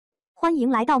欢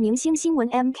迎来到明星新闻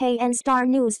MKN Star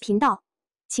News 频道，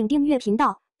请订阅频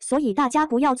道，所以大家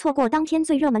不要错过当天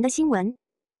最热门的新闻。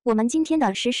我们今天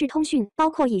的时事通讯包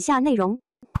括以下内容：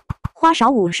花少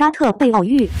5沙特被偶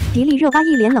遇，迪丽热巴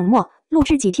一脸冷漠，录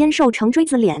制几天瘦成锥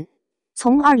子脸。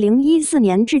从2014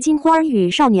年至今，《花儿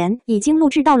与少年》已经录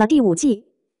制到了第5季，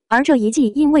而这一季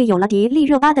因为有了迪丽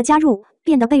热巴的加入，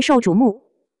变得备受瞩目。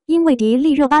因为迪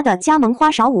丽热巴的加盟，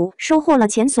花少5收获了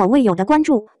前所未有的关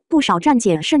注。不少站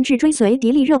姐甚至追随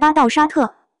迪丽热巴到沙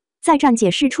特。在站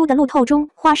姐释出的路透中，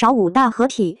花少5大合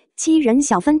体7人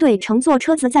小分队乘坐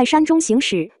车子在山中行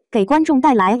驶，给观众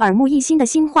带来耳目一新的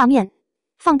新画面。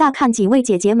放大看几位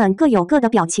姐姐们各有各的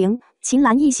表情，秦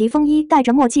岚一袭风衣，戴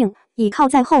着墨镜，倚靠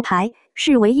在后排，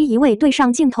是唯一一位对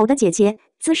上镜头的姐姐，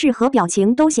姿势和表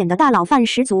情都显得大佬范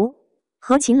十足。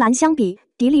和秦岚相比，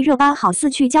迪丽热巴好似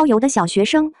去郊游的小学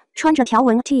生，穿着条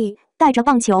纹 T， 戴着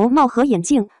棒球帽和眼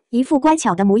镜，一副乖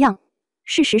巧的模样。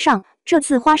事实上，这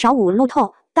次花少5路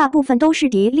透大部分都是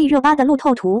迪丽热巴的路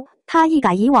透图，她一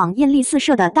改以往艳丽四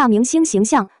射的大明星形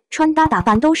象，穿搭打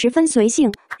扮都十分随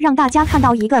性，让大家看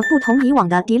到一个不同以往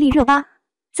的迪丽热巴。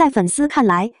在粉丝看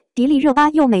来，迪丽热巴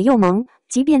又美又萌，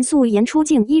即便素颜出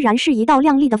镜依然是一道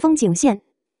亮丽的风景线。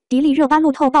迪丽热巴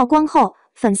路透曝光后，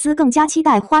粉丝更加期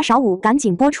待花少5赶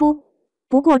紧播出。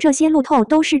不过这些路透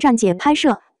都是站姐拍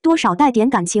摄，多少带点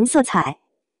感情色彩。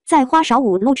在花少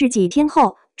5录制几天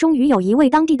后，终于有一位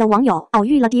当地的网友偶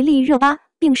遇了迪丽热巴，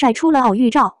并晒出了偶遇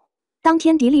照。当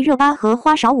天，迪丽热巴和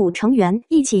花少5成员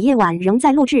一起夜晚仍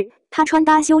在录制，她穿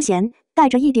搭休闲，戴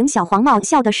着一顶小黄帽，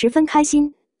笑得十分开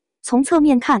心。从侧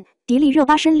面看，迪丽热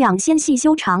巴身量纤细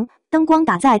修长，灯光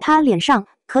打在她脸上，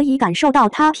可以感受到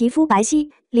她皮肤白皙，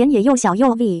脸也又小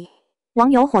又 V。网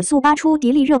友火速扒出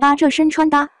迪丽热巴这身穿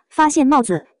搭，发现帽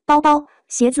子、包包、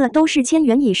鞋子都是1000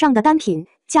元以上的单品，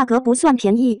价格不算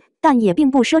便宜，但也并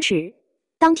不奢侈。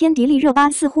当天，迪丽热巴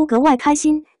似乎格外开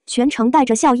心，全程带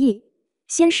着笑意。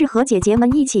先是和姐姐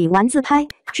们一起玩自拍，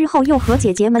之后又和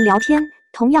姐姐们聊天，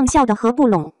同样笑得合不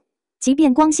拢。即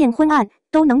便光线昏暗，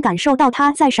都能感受到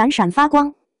她在闪闪发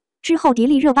光。之后，迪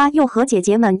丽热巴又和姐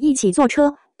姐们一起坐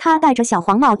车，她戴着小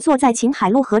黄帽坐在秦海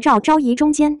璐和赵昭仪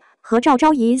中间，和赵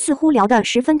昭仪似乎聊得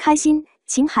十分开心，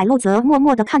秦海璐则默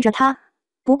默地看着她。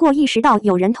不过意识到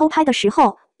有人偷拍的时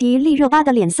候，迪丽热巴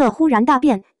的脸色忽然大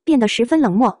变，变得十分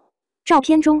冷漠。照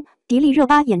片中，迪丽热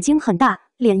巴眼睛很大，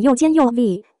脸又尖又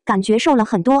V， 感觉瘦了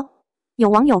很多。有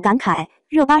网友感慨，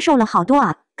热巴瘦了好多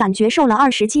啊，感觉瘦了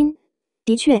20斤。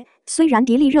的确，虽然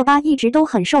迪丽热巴一直都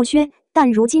很瘦削，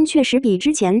但如今确实比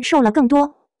之前瘦了更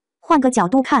多。换个角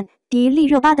度看，迪丽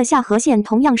热巴的下颌线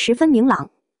同样十分明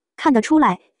朗，看得出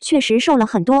来，确实瘦了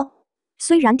很多。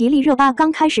虽然迪丽热巴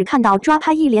刚开始看到抓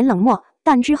拍一脸冷漠，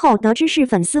但之后得知是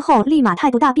粉丝后，立马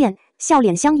态度大变，笑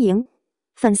脸相迎。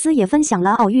粉丝也分享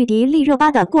了偶遇迪丽热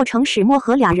巴的过程始末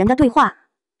和俩人的对话。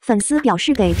粉丝表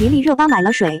示给迪丽热巴买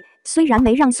了水，虽然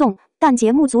没让送，但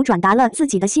节目组转达了自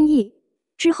己的心意。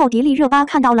之后，迪丽热巴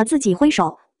看到了自己挥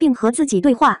手，并和自己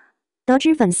对话。得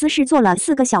知粉丝是坐了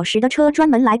4个小时的车专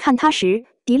门来看她时，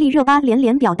迪丽热巴连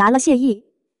连表达了谢意。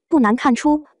不难看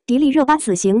出，迪丽热巴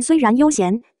此行虽然悠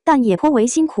闲，但也颇为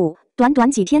辛苦，短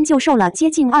短几天就瘦了接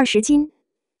近20斤。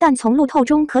但从路透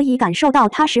中可以感受到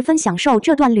她十分享受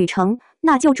这段旅程，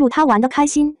那就祝她玩得开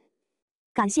心。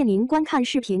感谢您观看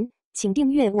视频，请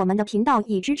订阅我们的频道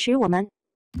以支持我们。